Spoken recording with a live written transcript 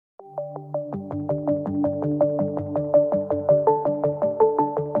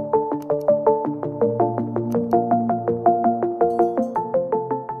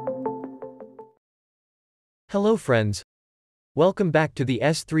Hello friends. Welcome back to the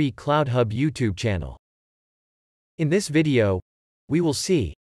S3 CloudHub YouTube channel. In this video, we will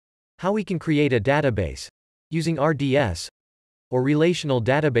see how we can create a database using RDS, or Relational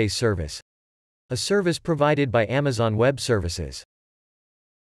Database Service, a service provided by Amazon Web Services.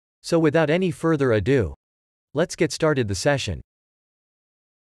 So without any further ado, let's get started the session.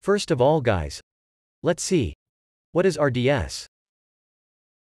 First of all guys, let's see, what is RDS?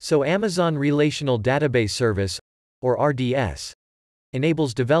 So Amazon Relational Database Service, or RDS,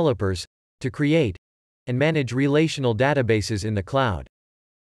 enables developers to create and manage relational databases in the cloud.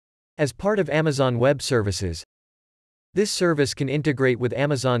 As part of Amazon Web Services, this service can integrate with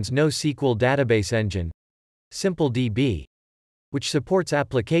Amazon's NoSQL database engine, SimpleDB, which supports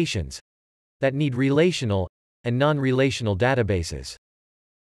applications that need relational and non-relational databases.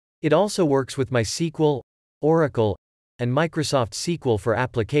 It also works with MySQL, Oracle, and Microsoft SQL for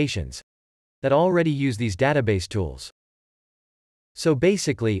applications that already use these database tools. So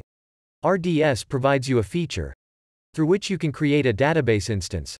basically, RDS provides you a feature through which you can create a database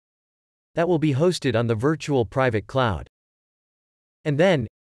instance that will be hosted on the virtual private cloud. And then,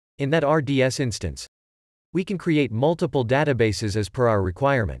 in that RDS instance, we can create multiple databases as per our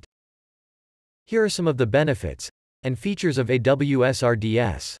requirement. Here are some of the benefits and features of AWS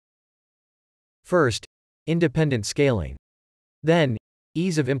RDS. First, independent scaling. Then,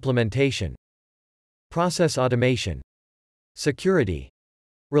 ease of implementation, process automation, security,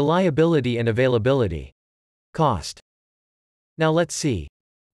 reliability and availability, cost. Now let's see,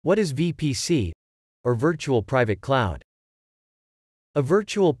 what is VPC, or Virtual Private Cloud? A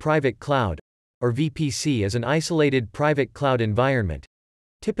virtual private cloud, or VPC, is an isolated private cloud environment,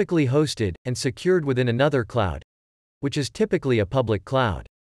 typically hosted and secured within another cloud, which is typically a public cloud.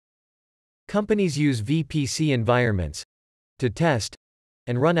 Companies use VPC environments to test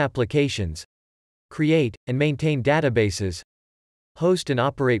and run applications, create and maintain databases, host and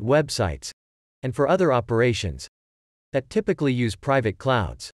operate websites, and for other operations that typically use private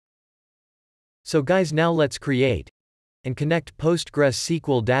clouds. So guys, now let's create and connect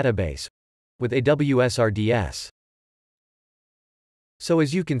PostgreSQL database with AWS RDS. So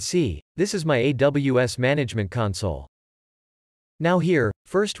as you can see, this is my AWS Management Console. Now here,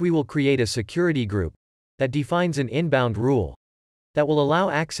 first we will create a security group that defines an inbound rule that will allow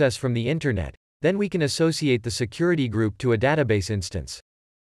access from the internet. Then we can associate the security group to a database instance.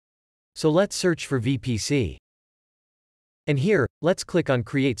 So let's search for VPC. And here, let's click on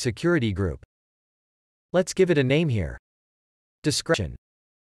Create Security Group. Let's give it a name here. Description.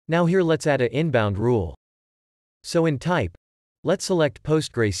 Now here let's add an inbound rule. So in type, let's select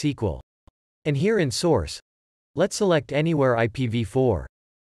PostgreSQL. And here in source, let's select anywhere IPv4.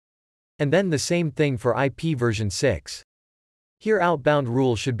 And then the same thing for IP version 6. Here outbound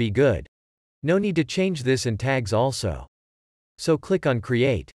rule should be good. No need to change this in tags also. So click on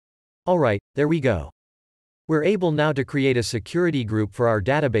Create. Alright, there we go. We're able now to create a security group for our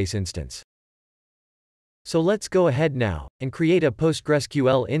database instance. So let's go ahead now and create a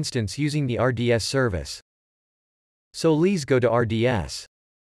PostgreSQL instance using the RDS service. So let's go to RDS.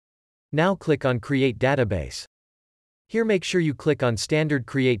 Now click on Create Database. Here make sure you click on Standard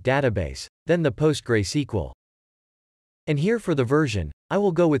Create Database, then the PostgreSQL. And here for the version, I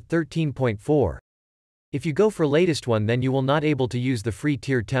will go with 13.4. If you go for latest one, then you will not able to use the free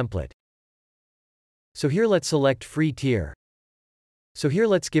tier template. So here let's select free tier. So here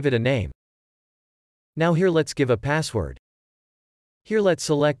let's give it a name. Now here let's give a password. Here let's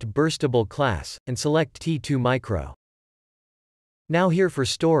select burstable class, and select T2 micro. Now here for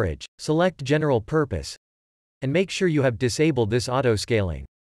storage, select general purpose, and make sure you have disabled this auto scaling.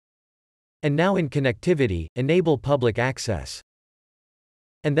 And now in connectivity, enable public access.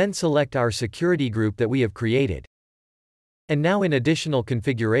 And then select our security group that we have created. And now in additional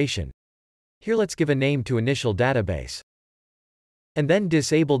configuration, here let's give a name to initial database. And then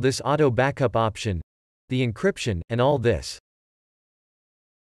disable this auto backup option, the encryption, and all this.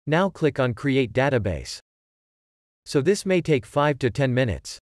 Now click on Create Database. So this may take 5 to 10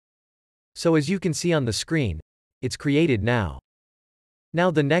 minutes. So as you can see on the screen, it's created now. Now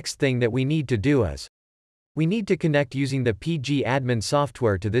the next thing that we need to do is, we need to connect using the PG admin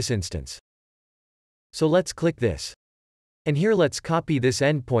software to this instance. So let's click this. And here let's copy this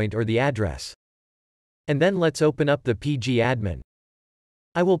endpoint or the address. And then let's open up the PG admin.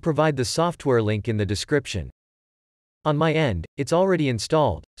 I will provide the software link in the description. On my end, it's already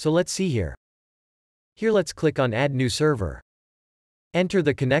installed, so let's see here. Here let's click on Add New Server. Enter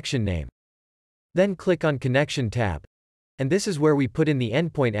the connection name. Then click on Connection tab. And this is where we put in the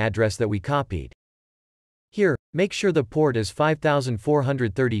endpoint address that we copied. Here, make sure the port is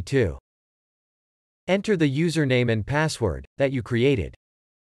 5432. Enter the username and password that you created.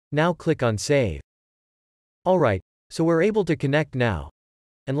 Now click on Save. Alright, so we're able to connect now.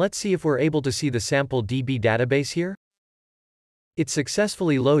 And let's see if we're able to see the sample DB database here. It's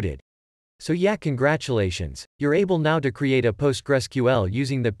successfully loaded. So yeah, congratulations, you're able now to create a PostgreSQL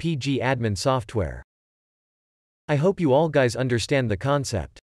using the PG admin software. I hope you all guys understand the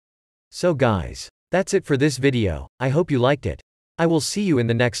concept. So guys, that's it for this video. I hope you liked it. I will see you in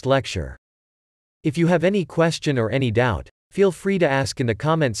the next lecture. If you have any question or any doubt, feel free to ask in the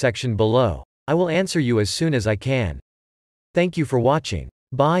comment section below. I will answer you as soon as I can. Thank you for watching.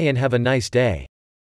 Bye and have a nice day.